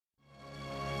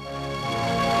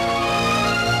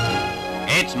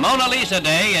Mona Lisa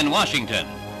Day in Washington.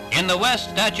 In the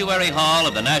West Statuary Hall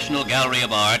of the National Gallery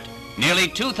of Art, nearly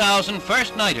 2,000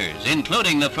 first-nighters,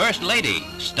 including the First Lady,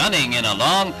 stunning in a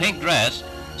long pink dress,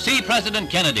 see President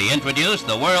Kennedy introduce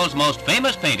the world's most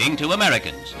famous painting to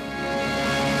Americans.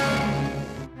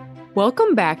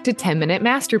 Welcome back to 10-Minute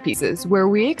Masterpieces, where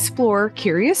we explore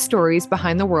curious stories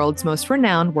behind the world's most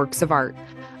renowned works of art.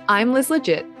 I'm Liz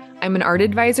Legit. I'm an art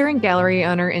advisor and gallery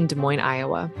owner in Des Moines,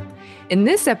 Iowa. In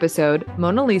this episode,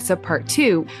 Mona Lisa Part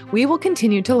 2, we will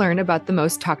continue to learn about the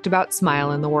most talked about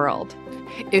smile in the world.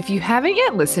 If you haven't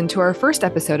yet listened to our first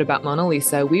episode about Mona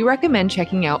Lisa, we recommend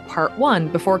checking out Part 1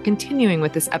 before continuing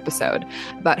with this episode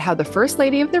about how the First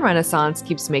Lady of the Renaissance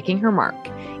keeps making her mark,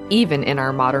 even in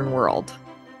our modern world.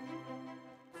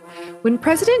 When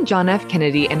President John F.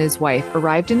 Kennedy and his wife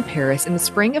arrived in Paris in the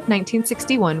spring of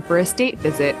 1961 for a state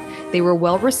visit, they were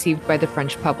well received by the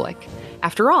French public.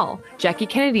 After all, Jackie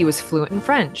Kennedy was fluent in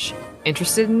French,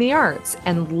 interested in the arts,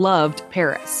 and loved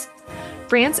Paris.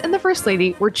 France and the First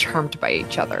Lady were charmed by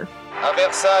each other. À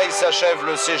Versailles s'achève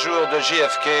le séjour de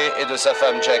JFK et de sa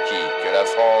femme Jackie, que la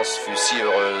France fut si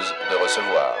heureuse de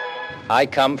recevoir. I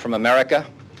come from America,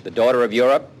 the daughter of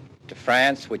Europe, to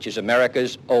France, which is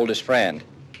America's oldest friend.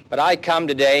 But I come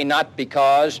today not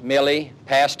because merely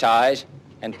past ties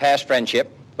and past friendship,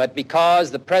 but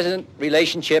because the present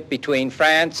relationship between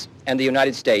France and the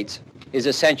United States is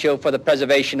essential for the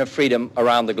preservation of freedom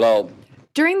around the globe.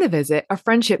 During the visit, a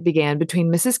friendship began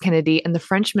between Mrs. Kennedy and the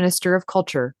French Minister of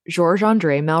Culture,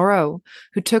 Georges-André Malraux,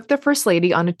 who took the First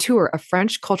Lady on a tour of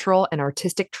French cultural and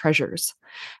artistic treasures.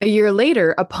 A year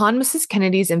later, upon Mrs.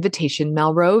 Kennedy's invitation,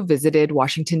 Malraux visited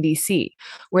Washington, D.C.,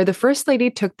 where the First Lady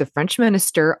took the French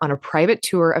minister on a private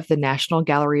tour of the National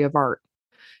Gallery of Art.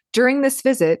 During this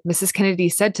visit, Mrs. Kennedy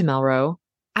said to Malraux,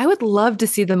 "I would love to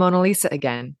see the Mona Lisa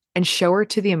again and show her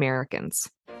to the Americans."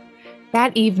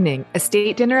 That evening, a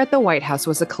state dinner at the White House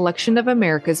was a collection of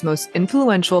America's most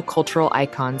influential cultural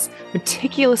icons,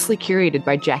 meticulously curated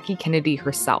by Jackie Kennedy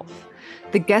herself.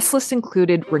 The guest list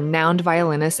included renowned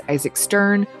violinist Isaac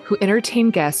Stern, who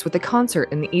entertained guests with a concert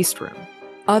in the East Room.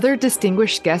 Other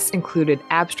distinguished guests included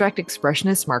abstract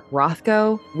expressionist Mark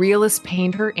Rothko, realist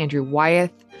painter Andrew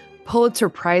Wyeth, Pulitzer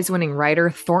Prize-winning writer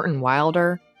Thornton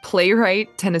Wilder,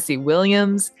 playwright Tennessee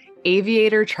Williams,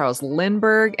 aviator Charles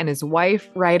Lindbergh, and his wife,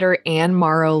 writer Anne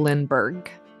Morrow Lindbergh.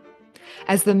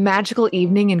 As the magical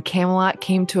evening in Camelot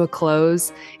came to a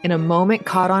close, in a moment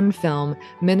caught on film,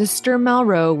 Minister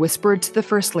Malraux whispered to the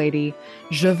First Lady,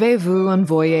 "Je vais vous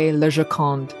envoyer la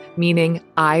Joconde," meaning,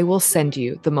 "I will send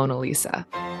you the Mona Lisa."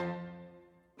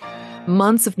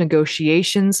 Months of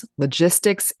negotiations,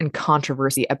 logistics, and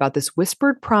controversy about this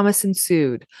whispered promise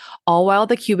ensued, all while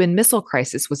the Cuban Missile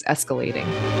Crisis was escalating.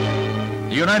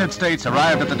 The United States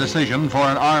arrived at the decision for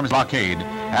an arms blockade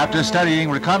after studying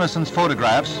reconnaissance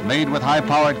photographs made with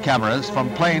high-powered cameras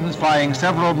from planes flying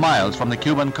several miles from the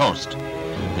Cuban coast.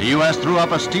 The U.S. threw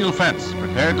up a steel fence,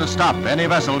 prepared to stop any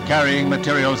vessel carrying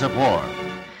materials of war.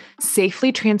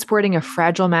 Safely transporting a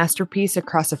fragile masterpiece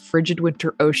across a frigid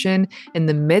winter ocean in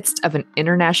the midst of an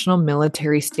international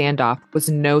military standoff was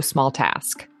no small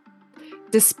task.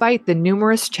 Despite the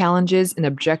numerous challenges and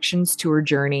objections to her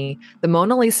journey, the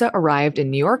Mona Lisa arrived in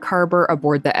New York Harbor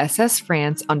aboard the SS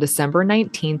France on December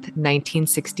 19,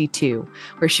 1962,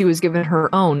 where she was given her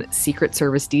own Secret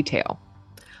Service detail.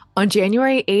 On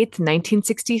January 8,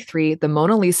 1963, the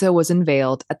Mona Lisa was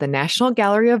unveiled at the National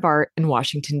Gallery of Art in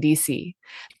Washington, D.C.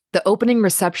 The opening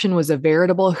reception was a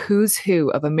veritable who's who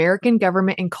of American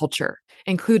government and culture,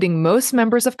 including most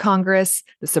members of Congress,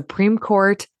 the Supreme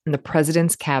Court, and the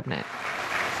President's cabinet.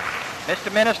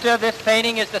 Mr. Minister, this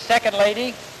painting is the second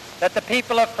lady that the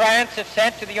people of France have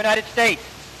sent to the United States.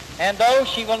 And though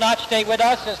she will not stay with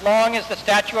us as long as the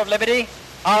Statue of Liberty,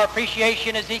 our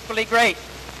appreciation is equally great.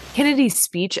 Kennedy's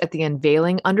speech at the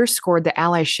unveiling underscored the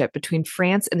allyship between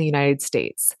France and the United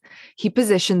States. He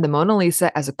positioned the Mona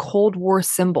Lisa as a Cold War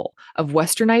symbol of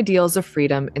Western ideals of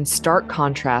freedom in stark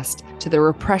contrast to the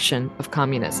repression of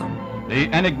communism. The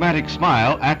enigmatic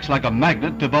smile acts like a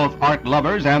magnet to both art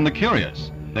lovers and the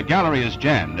curious. The gallery is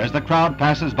jammed as the crowd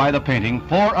passes by the painting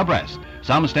four abreast.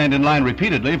 Some stand in line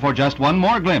repeatedly for just one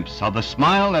more glimpse of the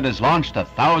smile that has launched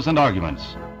 1,000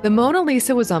 arguments. The Mona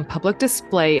Lisa was on public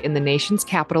display in the nation's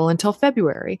capital until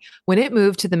February, when it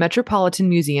moved to the Metropolitan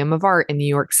Museum of Art in New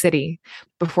York City,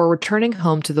 before returning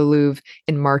home to the Louvre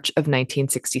in March of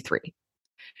 1963.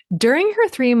 During her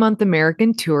 3-month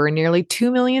American tour, nearly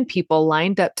 2 million people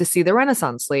lined up to see the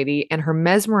Renaissance lady and her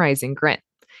mesmerizing grin,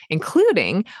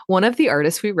 including one of the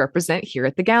artists we represent here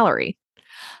at the gallery.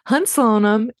 Hans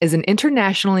Slonim is an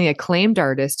internationally acclaimed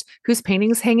artist whose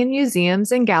paintings hang in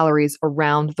museums and galleries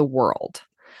around the world.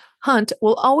 Hunt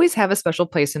will always have a special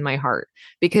place in my heart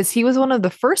because he was one of the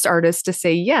first artists to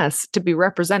say yes to be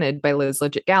represented by Liz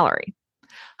Legit Gallery.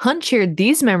 Hunt shared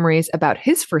these memories about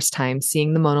his first time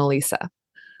seeing the Mona Lisa.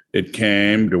 It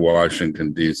came to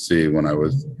Washington, D.C. when I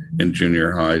was in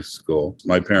junior high school.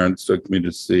 My parents took me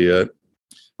to see it.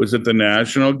 It was at the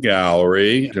National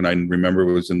Gallery, and I remember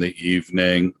it was in the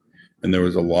evening, and there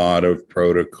was a lot of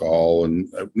protocol,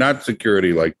 and not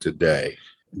security like today,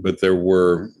 but there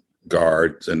were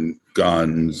guards and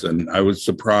guns, and I was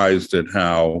surprised at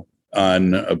how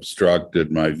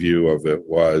unobstructed my view of it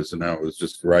was, and how it was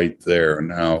just right there,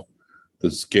 and how the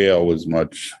scale was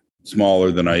much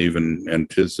smaller than I even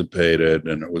anticipated,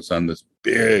 and it was on this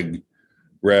big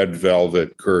red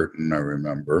velvet curtain, I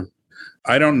remember.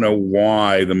 I don't know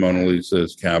why the Mona Lisa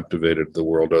has captivated the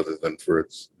world other than for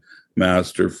its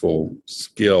masterful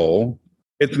skill.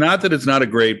 It's not that it's not a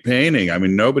great painting. I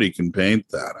mean, nobody can paint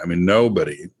that. I mean,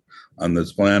 nobody on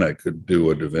this planet could do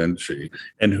a Da Vinci.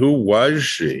 And who was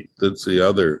she? That's the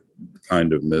other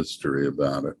kind of mystery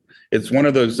about it. It's one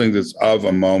of those things that's of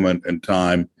a moment in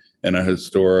time and a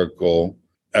historical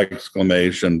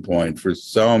exclamation point for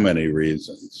so many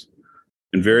reasons.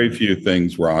 And very few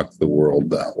things rock the world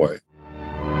that way.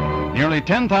 Nearly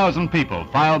 10,000 people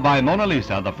filed by Mona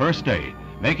Lisa the first day,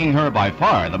 making her by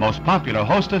far the most popular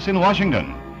hostess in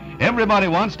Washington. Everybody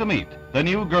wants to meet the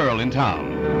new girl in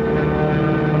town.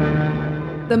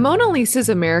 The Mona Lisa's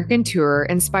American tour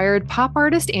inspired pop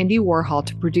artist Andy Warhol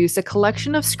to produce a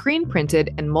collection of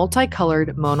screen-printed and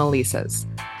multicolored Mona Lisas.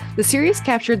 The series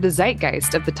captured the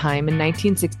zeitgeist of the time in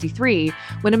 1963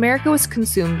 when America was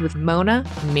consumed with Mona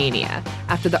mania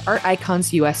after the art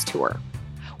icon's U.S. tour.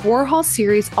 Warhol's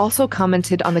series also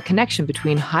commented on the connection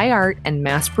between high art and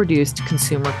mass-produced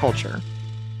consumer culture.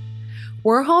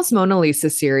 Warhol's Mona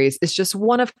Lisa series is just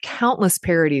one of countless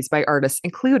parodies by artists,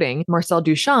 including Marcel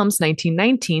Duchamp's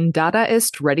 1919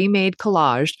 Dadaist ready-made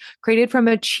collage created from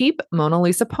a cheap Mona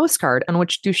Lisa postcard on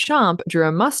which Duchamp drew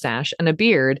a mustache and a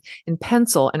beard in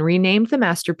pencil and renamed the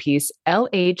masterpiece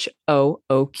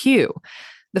LHOOQ.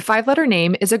 The five-letter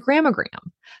name is a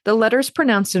grammogram. The letters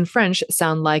pronounced in French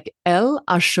sound like Elle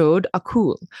a chaud à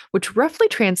cool, which roughly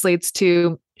translates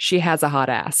to she has a hot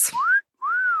ass.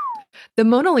 The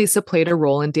Mona Lisa played a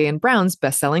role in Dan Brown's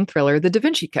best-selling thriller, The Da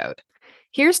Vinci Code.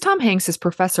 Here's Tom Hanks as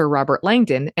Professor Robert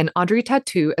Langdon and Audrey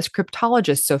Tautou as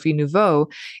cryptologist Sophie Nouveau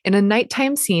in a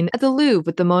nighttime scene at the Louvre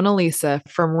with the Mona Lisa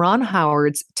from Ron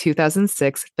Howard's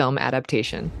 2006 film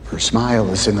adaptation. Her smile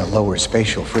is in the lower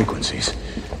spatial frequencies.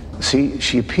 See,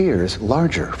 she appears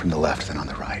larger from the left than on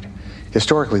the right.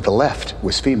 Historically, the left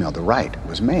was female, the right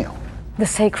was male. The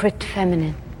sacred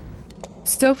feminine.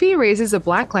 Sophie raises a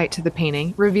black light to the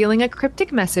painting, revealing a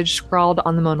cryptic message scrawled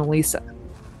on the Mona Lisa.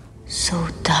 So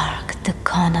dark, the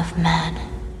con of man.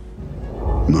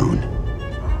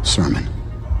 Moon, sermon,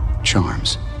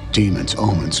 charms, demons,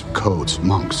 omens, codes,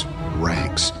 monks,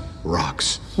 ranks,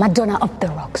 rocks. Madonna of the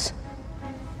rocks.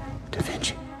 Da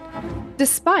Vinci.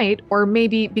 Despite, or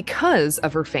maybe because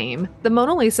of her fame, the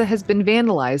Mona Lisa has been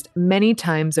vandalized many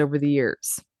times over the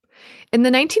years. In the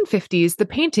 1950s, the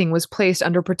painting was placed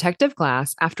under protective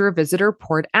glass after a visitor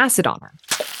poured acid on her.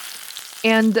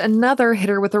 And another hit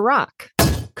her with a rock,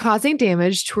 causing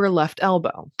damage to her left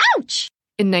elbow. Ouch!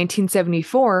 In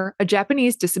 1974, a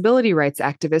Japanese disability rights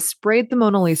activist sprayed the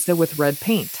Mona Lisa with red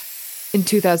paint. In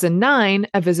 2009,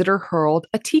 a visitor hurled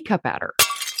a teacup at her.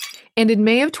 And in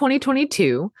May of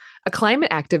 2022, a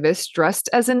climate activist dressed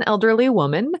as an elderly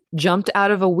woman jumped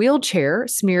out of a wheelchair,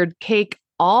 smeared cake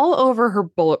all over her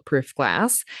bulletproof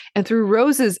glass, and threw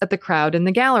roses at the crowd in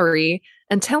the gallery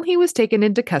until he was taken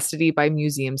into custody by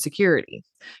museum security.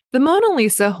 The Mona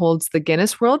Lisa holds the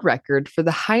Guinness World Record for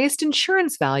the highest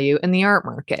insurance value in the art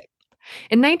market.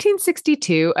 In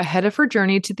 1962, ahead of her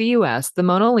journey to the US, the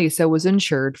Mona Lisa was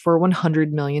insured for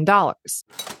 $100 million.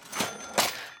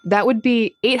 That would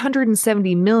be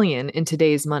 $870 million in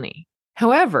today's money.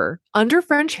 However, under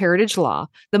French heritage law,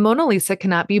 the Mona Lisa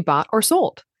cannot be bought or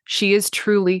sold. She is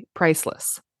truly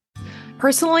priceless.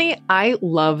 Personally, I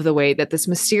love the way that this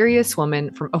mysterious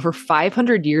woman from over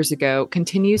 500 years ago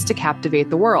continues to captivate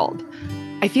the world.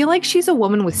 I feel like she's a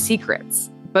woman with secrets,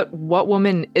 but what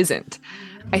woman isn't?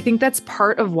 I think that's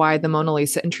part of why the Mona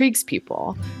Lisa intrigues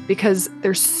people, because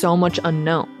there's so much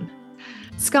unknown.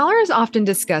 Scholars often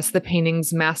discuss the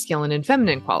painting's masculine and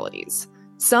feminine qualities.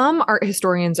 Some art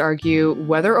historians argue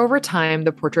whether over time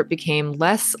the portrait became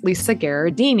less Lisa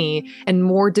Gherardini and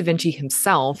more Da Vinci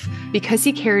himself because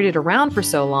he carried it around for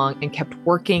so long and kept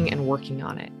working and working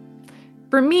on it.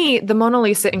 For me, the Mona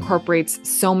Lisa incorporates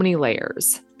so many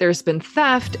layers. There's been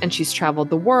theft and she's traveled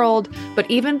the world, but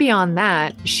even beyond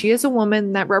that, she is a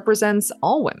woman that represents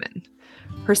all women.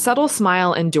 Her subtle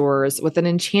smile endures with an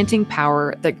enchanting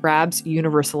power that grabs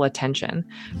universal attention,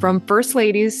 from first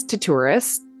ladies to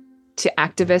tourists, to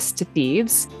activists to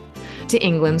thieves, to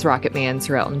England's Rocket Man,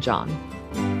 Sir Elton John.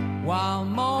 While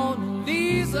Mona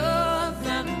Lisa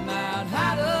and the Mad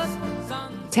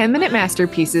Hatter's 10-Minute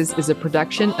Masterpieces is a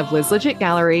production of Liz Legit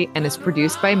Gallery and is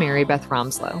produced by Mary Beth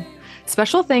Romslow.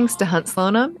 Special thanks to Hunt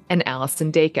Sloanham and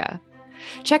Allison Dacre.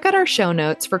 Check out our show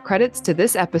notes for credits to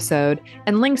this episode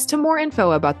and links to more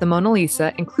info about the Mona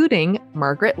Lisa, including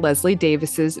Margaret Leslie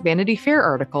Davis's Vanity Fair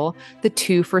article, The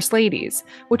Two First Ladies,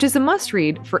 which is a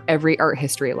must-read for every art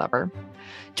history lover.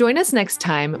 Join us next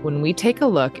time when we take a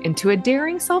look into a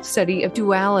daring self-study of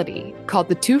duality called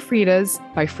The Two Fridas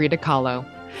by Frida Kahlo.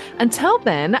 Until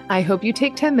then, I hope you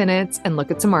take 10 minutes and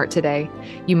look at some art today.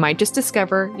 You might just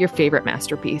discover your favorite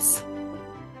masterpiece.